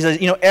pastor said. He says,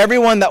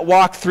 everyone that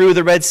walked through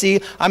the Red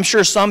Sea, I'm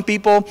sure some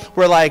people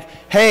were like,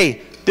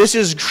 hey, this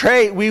is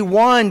great. We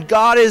won.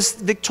 God is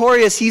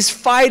victorious. He's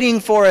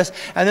fighting for us.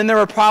 And then there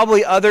were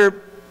probably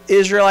other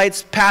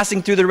Israelites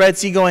passing through the Red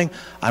Sea going,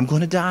 I'm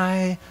going to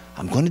die.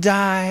 I'm going to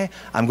die.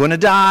 I'm going to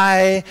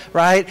die,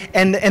 right?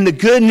 And the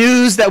good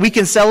news that we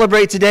can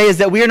celebrate today is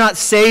that we are not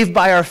saved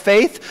by our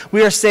faith.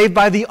 We are saved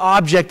by the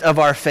object of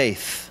our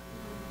faith.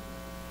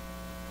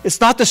 It's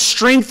not the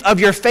strength of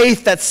your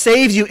faith that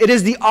saves you. It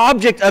is the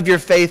object of your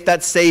faith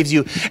that saves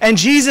you. And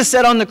Jesus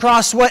said on the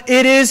cross, what?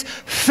 It is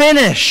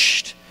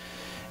finished.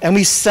 And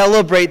we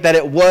celebrate that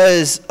it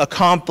was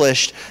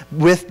accomplished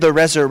with the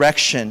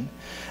resurrection.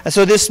 And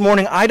so this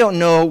morning, I don't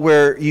know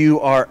where you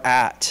are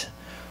at,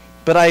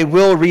 but I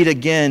will read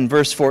again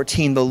verse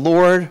 14. The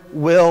Lord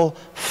will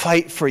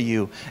fight for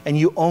you, and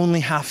you only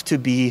have to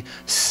be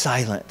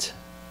silent.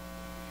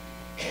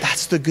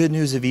 That's the good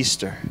news of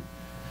Easter.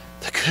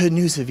 The good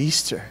news of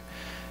Easter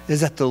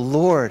is that the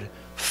Lord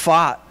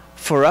fought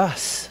for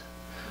us.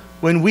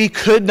 when we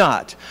could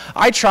not.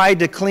 I tried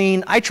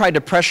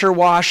to pressure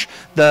wash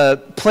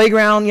the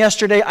playground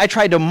yesterday. I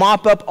tried to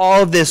mop up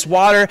all of this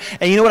water.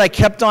 And you know what I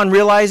kept on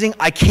realizing?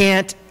 I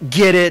can't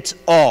get it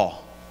all.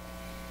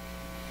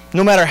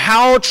 No matter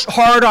how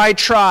hard I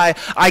try,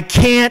 I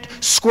can't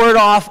squirt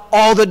off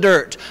all the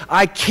dirt.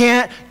 I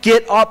can't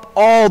get up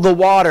all the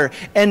water.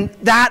 And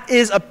that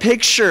is a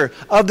picture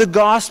of the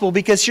gospel,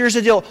 because here's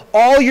the deal.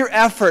 All your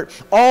effort,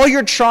 all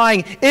your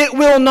trying, it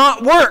will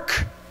not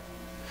work.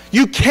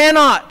 You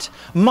cannot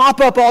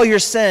mop up all your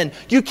sin.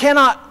 You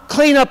cannot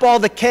clean up all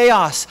the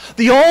chaos.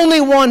 The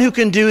only one who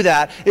can do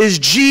that is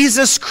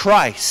Jesus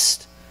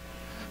Christ,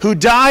 who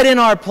died in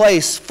our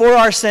place for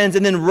our sins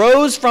and then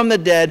rose from the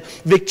dead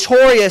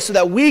victorious, so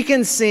that we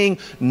can sing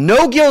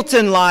no guilt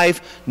in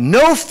life,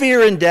 no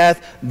fear in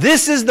death.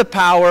 This is the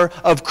power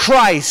of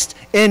Christ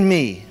in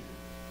me.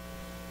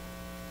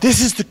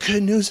 This is the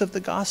good news of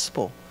the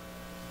gospel.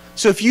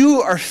 So if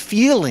you are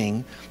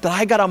feeling that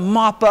I got to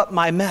mop up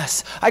my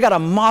mess, I got to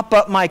mop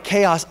up my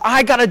chaos,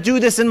 I got to do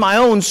this in my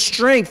own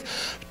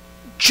strength,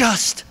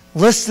 just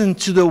listen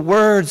to the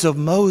words of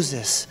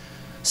Moses.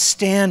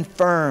 Stand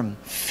firm,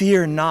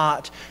 fear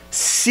not.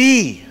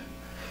 See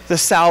the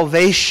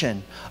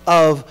salvation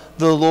of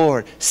the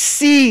Lord.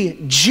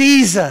 See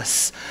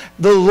Jesus,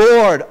 the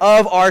Lord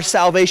of our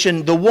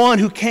salvation, the one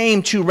who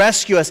came to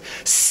rescue us.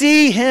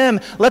 See him.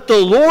 Let the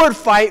Lord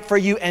fight for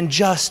you, and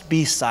just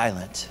be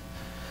silent.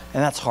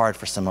 And that's hard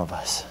for some of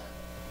us.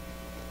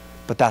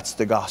 But that's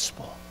the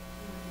gospel.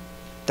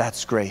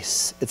 That's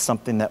grace. It's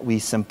something that we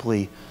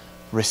simply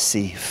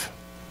receive.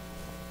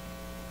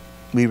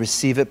 We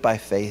receive it by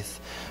faith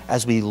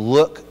as we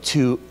look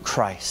to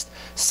Christ.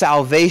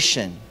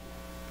 Salvation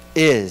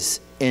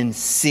is in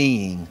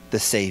seeing the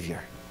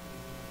Savior.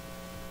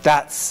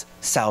 That's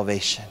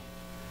salvation.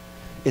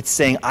 It's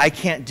saying, I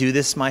can't do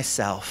this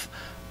myself.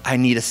 I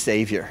need a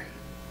Savior.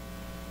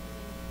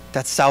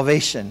 That's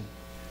salvation.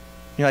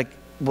 You're like,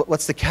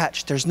 what's the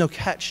catch? There's no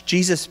catch.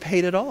 Jesus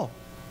paid it all.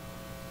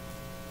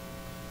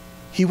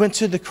 He went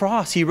to the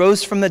cross. He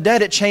rose from the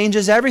dead. It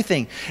changes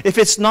everything. If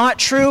it's not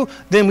true,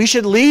 then we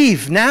should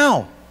leave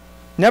now.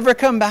 Never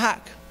come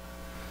back.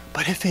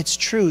 But if it's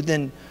true,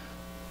 then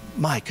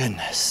my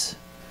goodness,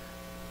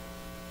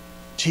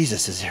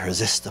 Jesus is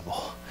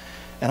irresistible.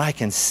 And I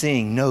can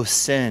sing no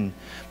sin,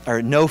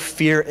 or no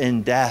fear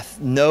in death,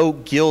 no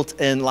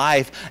guilt in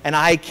life. And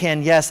I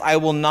can, yes, I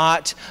will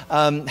not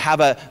have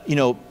a,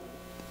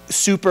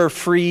 super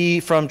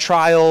free from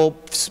trial,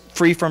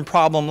 free from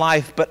problem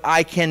life, but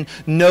I can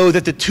know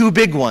that the two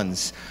big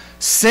ones,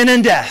 sin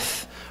and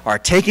death, are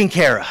taken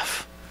care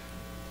of.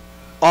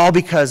 All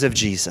because of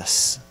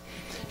Jesus.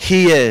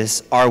 He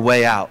is our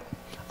way out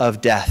of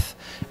death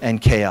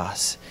and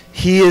chaos.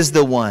 He is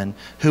the one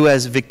who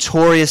has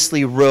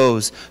victoriously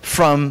rose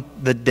from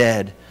the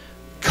dead,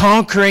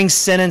 conquering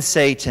sin and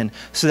Satan,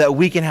 so that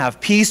we can have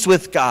peace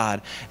with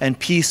God and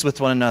peace with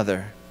one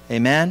another.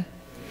 Amen?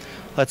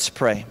 Let's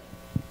pray.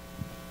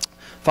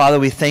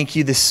 Father, we thank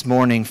you this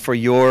morning for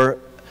your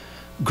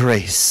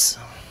grace.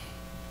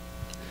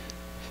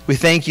 We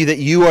thank you that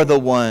you are the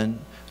one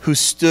who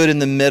stood in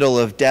the middle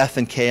of death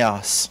and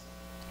chaos.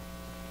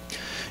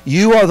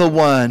 You are the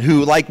one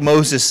who, like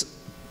Moses,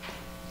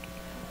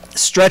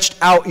 stretched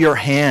out your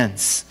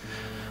hands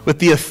with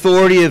the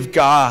authority of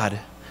God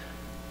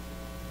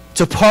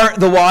to part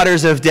the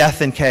waters of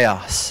death and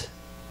chaos.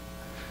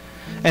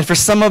 And for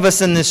some of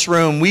us in this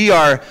room, we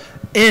are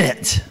in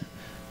it.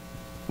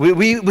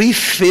 We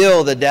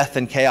feel the death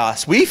and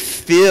chaos. We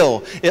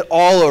feel it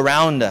all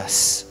around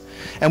us.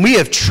 And we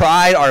have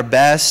tried our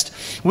best.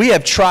 We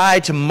have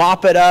tried to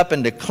mop it up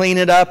and to clean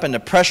it up and to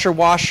pressure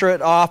washer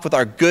it off with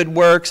our good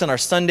works and our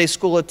Sunday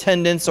school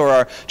attendance, or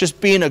our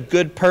just being a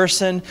good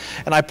person.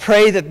 And I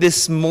pray that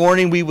this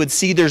morning we would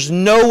see there's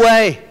no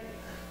way.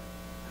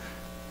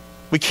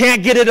 We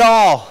can't get it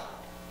all.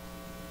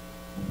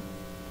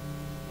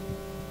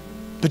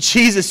 But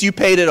Jesus, you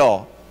paid it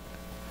all.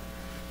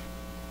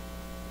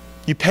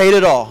 You paid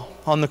it all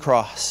on the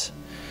cross.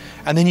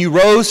 And then you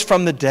rose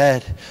from the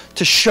dead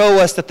to show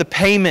us that the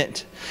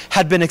payment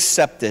had been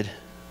accepted.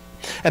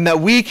 And that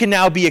we can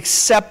now be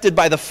accepted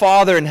by the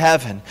Father in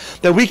heaven.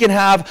 That we can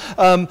have,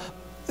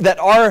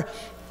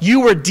 you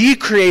were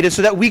decreated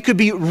so that we could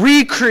be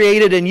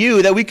recreated in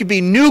you. That we could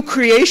be new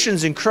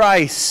creations in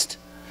Christ.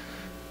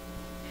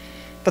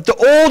 That the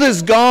old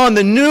is gone,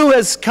 the new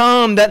has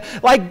come, that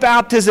like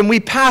baptism, we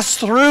pass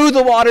through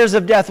the waters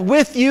of death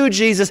with you,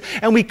 Jesus,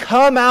 and we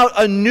come out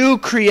a new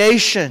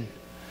creation.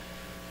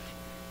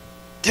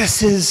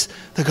 This is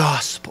the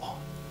gospel.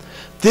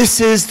 This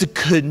is the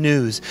good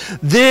news.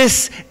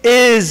 This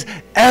is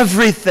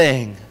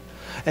everything.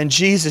 And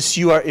Jesus,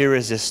 you are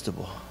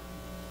irresistible.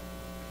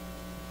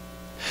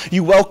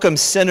 You welcome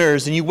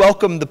sinners, and you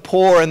welcome the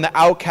poor and the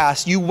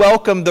outcast. You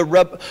welcome the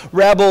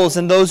rebels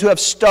and those who have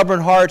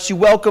stubborn hearts. You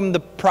welcome the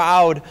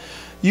proud.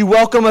 You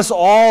welcome us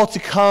all to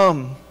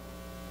come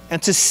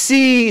and to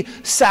see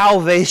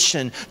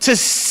salvation, to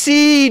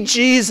see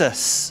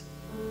Jesus.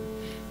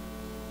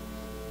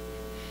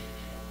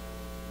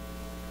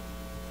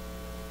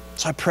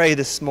 So I pray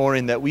this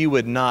morning that we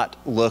would not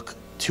look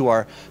to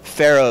our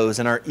Pharaohs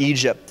and our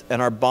Egypt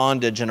and our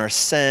bondage and our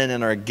sin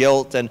and our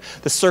guilt and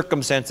the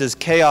circumstances,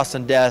 chaos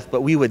and death,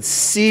 but we would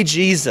see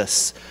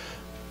Jesus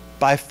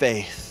by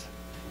faith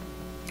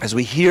as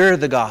we hear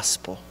the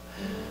gospel,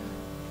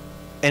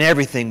 and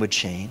everything would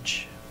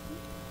change.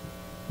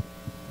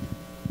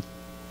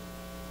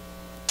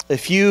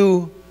 If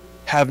you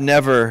have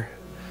never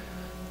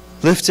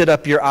lifted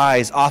up your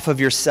eyes off of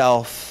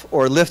yourself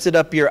or lifted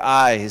up your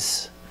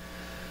eyes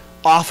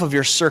off of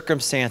your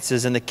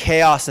circumstances and the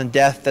chaos and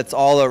death that's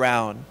all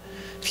around,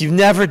 if you've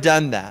never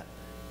done that,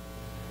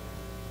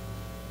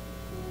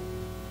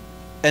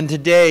 and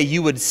today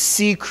you would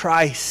see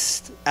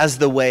Christ as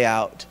the way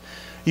out,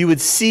 you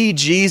would see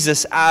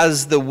Jesus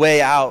as the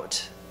way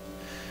out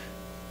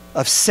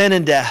of sin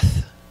and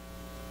death,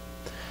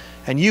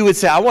 and you would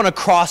say, I want to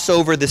cross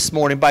over this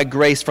morning by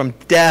grace from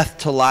death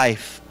to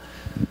life.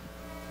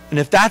 And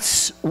if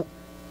that's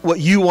what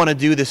you want to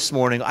do this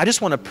morning, I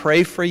just want to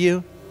pray for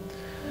you.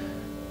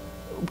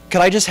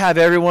 Could I just have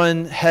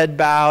everyone head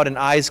bowed and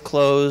eyes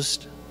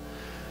closed?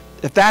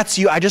 If that's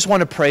you, I just want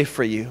to pray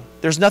for you.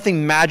 There's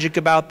nothing magic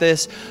about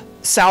this.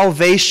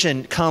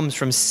 Salvation comes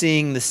from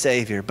seeing the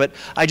Savior, but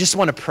I just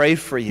want to pray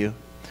for you.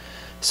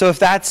 So if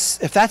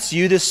that's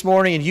you this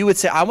morning and you would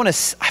say, I've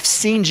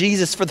seen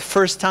Jesus for the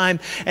first time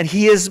and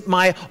He is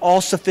my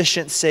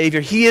all-sufficient Savior.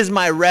 He is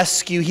my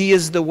rescue. He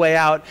is the way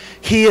out.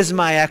 He is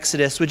my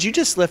exodus. Would you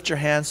just lift your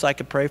hand so I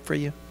could pray for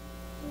you?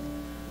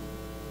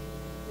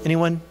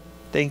 Anyone?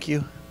 Thank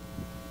you.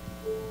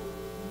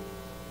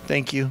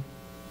 Thank you.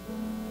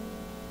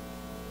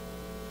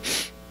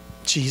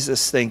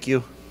 Jesus, thank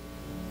you.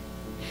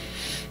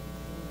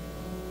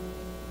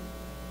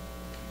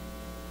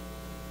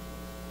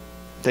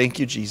 Thank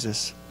you,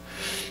 Jesus,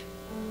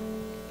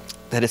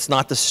 that it's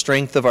not the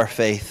strength of our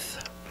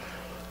faith,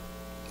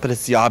 but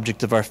it's the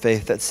object of our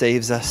faith that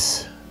saves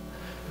us.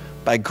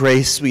 By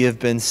grace we have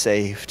been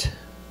saved,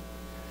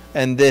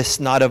 and this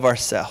not of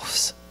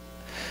ourselves.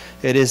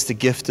 It is the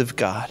gift of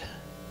God.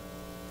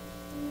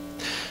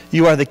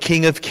 You are the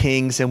King of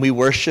Kings, and we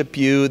worship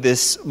you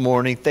this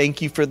morning. Thank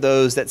you for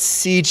those that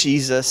see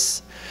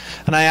Jesus.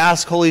 And I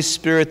ask, Holy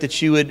Spirit, that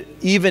you would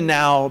even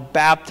now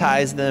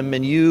baptize them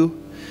in you.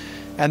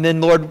 And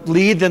then, Lord,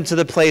 lead them to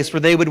the place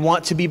where they would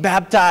want to be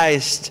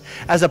baptized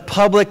as a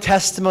public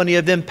testimony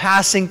of them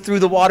passing through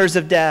the waters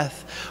of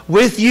death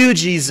with you,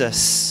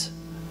 Jesus.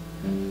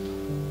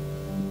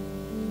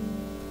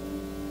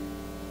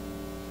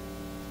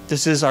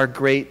 This is our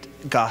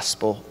great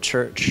gospel,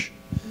 church.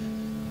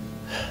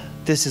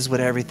 This is what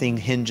everything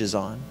hinges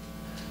on.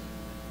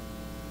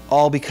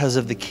 All because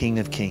of the King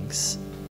of Kings.